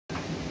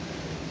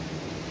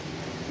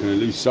Gonna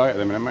lose sight of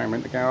them in a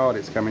moment. Look how hard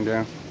it's coming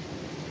down.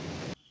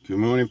 Good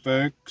morning,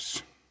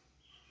 folks.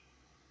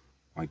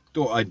 I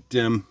thought I'd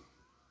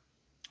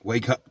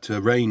wake up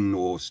to rain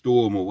or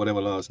storm or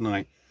whatever last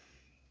night.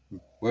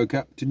 Woke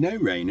up to no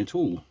rain at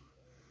all.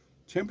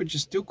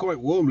 Temperature's still quite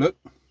warm, look.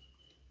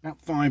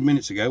 About 5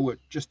 minutes ago,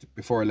 just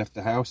before I left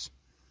the house,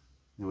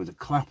 there was a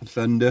clap of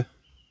thunder,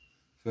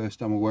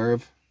 first I'm aware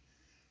of,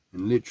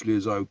 and literally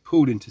as I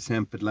pulled into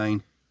Sanford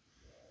Lane,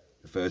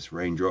 the first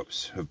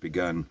raindrops have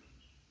begun.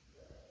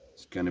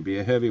 It's going to be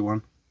a heavy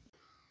one.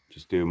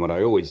 Just doing what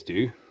I always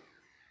do.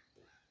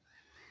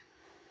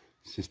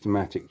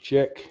 Systematic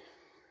check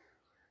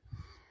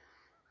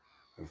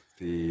of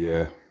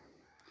the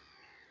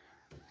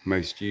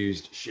most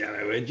used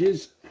shallow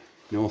edges.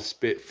 North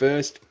spit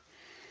first.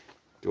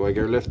 Do I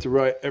go left to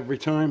right every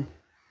time?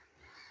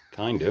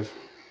 Kind of.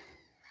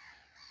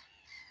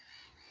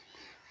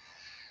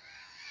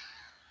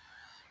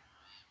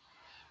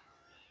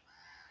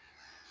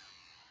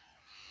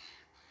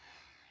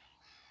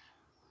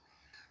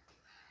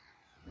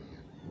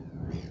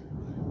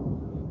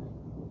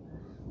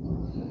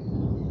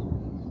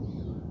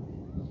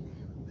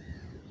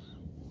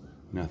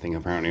 Nothing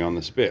apparently on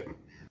the spit.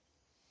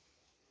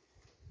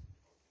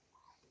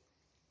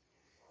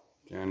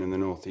 Down in the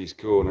northeast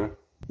corner,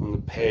 on the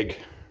peg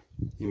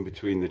in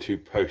between the two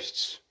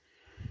posts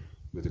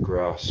with the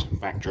grass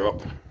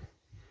backdrop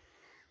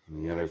and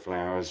the yellow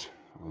flowers.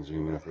 I'll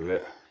zoom it up a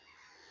bit.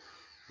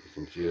 You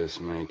can just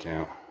make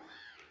out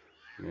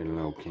a little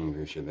old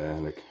kingfisher there,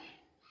 look.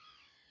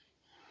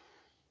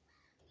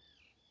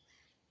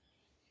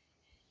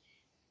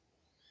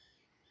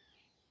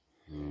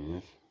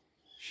 Yes,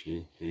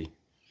 she, he.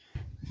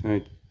 So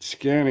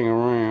scanning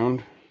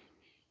around,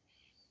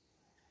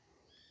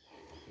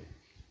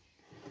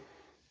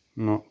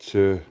 not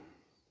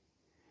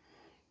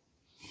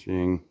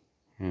seeing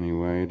any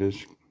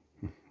waders.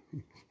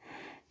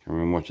 Come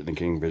and watch it, the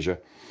kingfisher.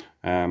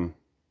 The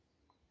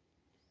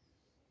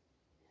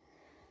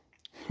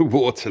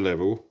water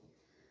level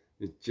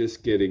is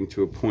just getting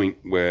to a point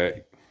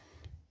where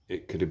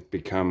it could have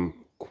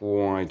become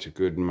quite a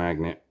good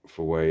magnet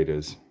for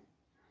waders.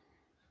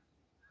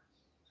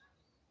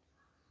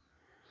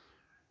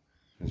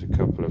 There's a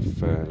couple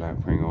of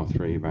lapwing or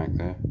three back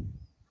there.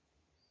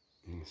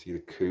 You can see the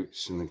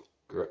coots and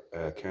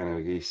the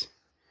Canada geese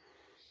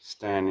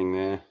standing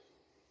there.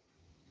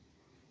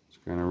 It's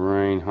going to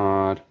rain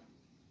hard.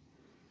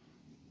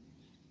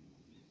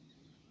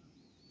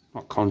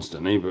 Not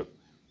constantly, but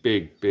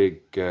big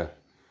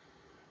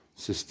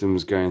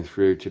systems going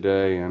through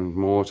today and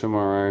more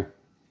tomorrow.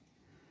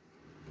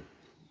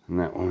 And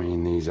that will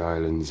mean these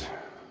islands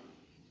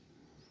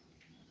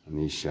and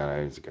these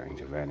shallows are going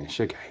to vanish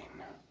again.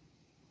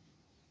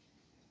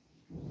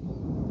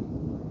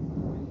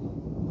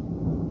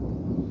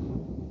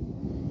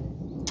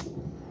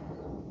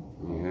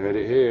 You heard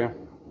it here.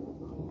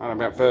 And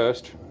about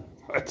first.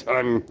 By the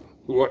time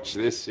you watch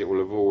this, it will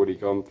have already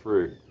gone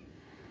through.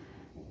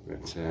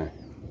 But at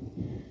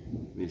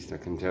least I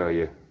can tell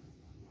you,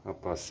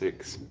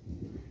 6:30,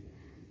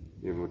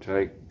 give or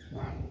take,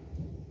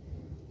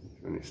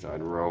 when it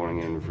started rolling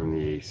in from the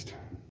east.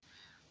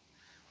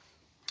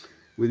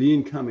 With the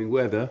incoming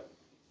weather,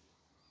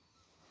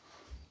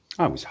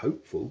 I was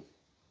hopeful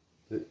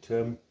that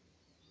I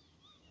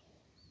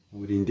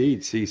would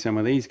indeed see some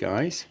of these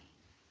guys,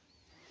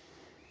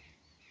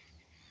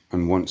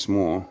 and once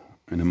more,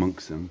 and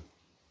amongst them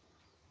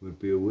would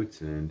be a wood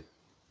sand.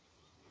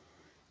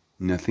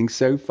 Nothing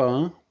so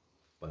far,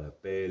 but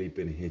I've barely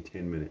been here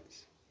 10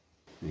 minutes.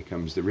 Here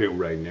comes the real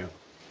rain now.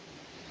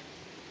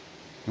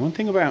 And one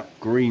thing about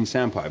green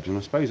sandpipers, and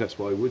I suppose that's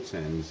why wood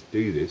sands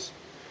do this,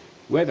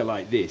 weather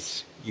like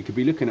this, you could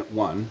be looking at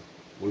one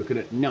or looking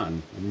at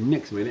none, and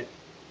next minute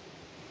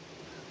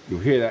you'll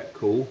hear that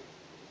call,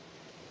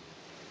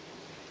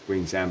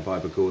 green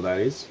sandpiper call that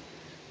is,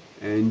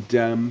 and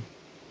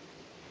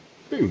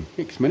boom,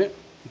 next minute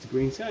it's a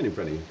green sand in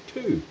front of you.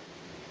 2,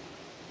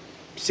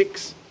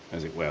 6,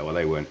 as it were. Well,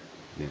 they weren't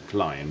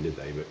flying, did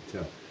they? But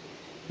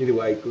either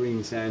way,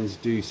 green sands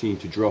do seem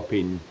to drop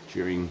in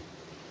during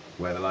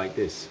weather like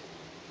this.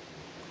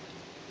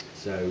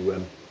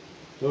 So,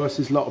 whilst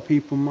there's a lot of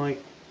people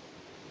might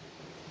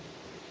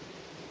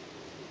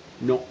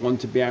not want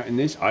to be out in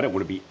this, I don't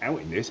want to be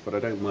out in this, but I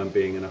don't mind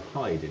being in a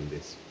hide in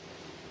this.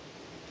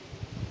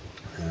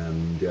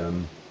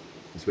 And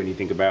it's when you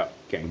think about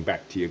getting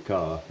back to your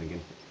car,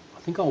 thinking, I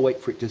think I'll wait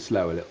for it to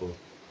slow a little.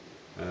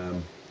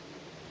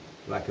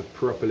 Like a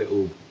proper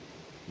little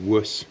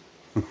wuss.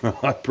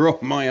 I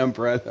brought my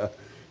umbrella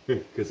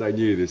because I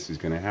knew this was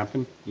going to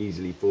happen.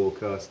 Easily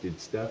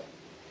forecasted stuff.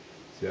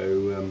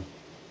 So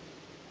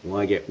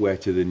why get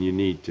wetter than you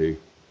need to?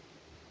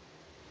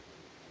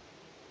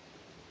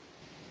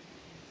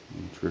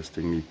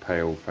 Interestingly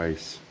pale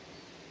face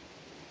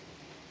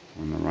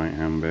on the right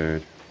hand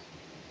bird.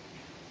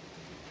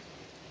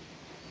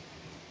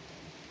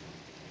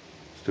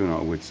 Still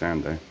not a wood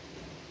sand though.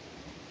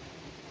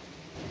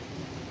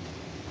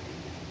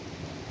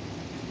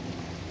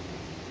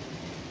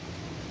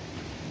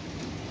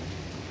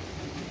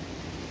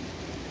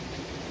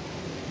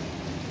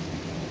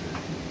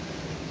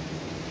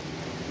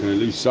 Gonna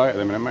lose sight of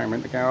them in a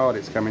moment. Look how hard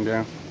it's coming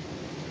down.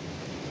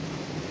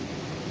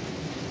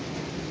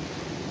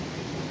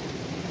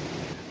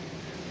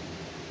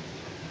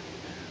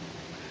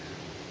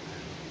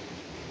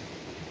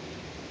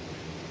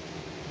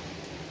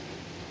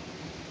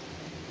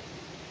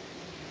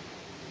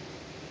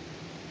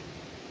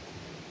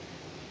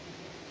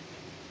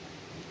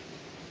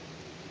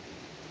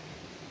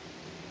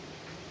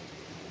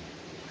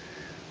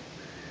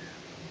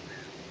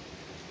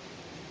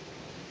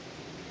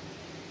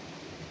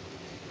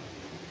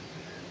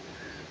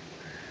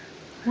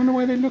 I wonder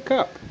why they look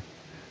up.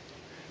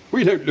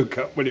 We don't look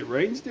up when it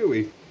rains, do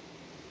we?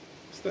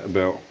 What's that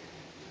about?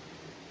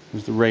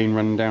 Does the rain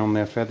run down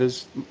their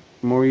feathers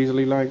more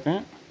easily like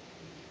that?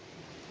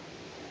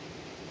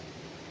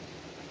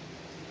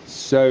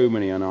 So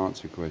many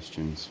unanswered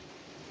questions.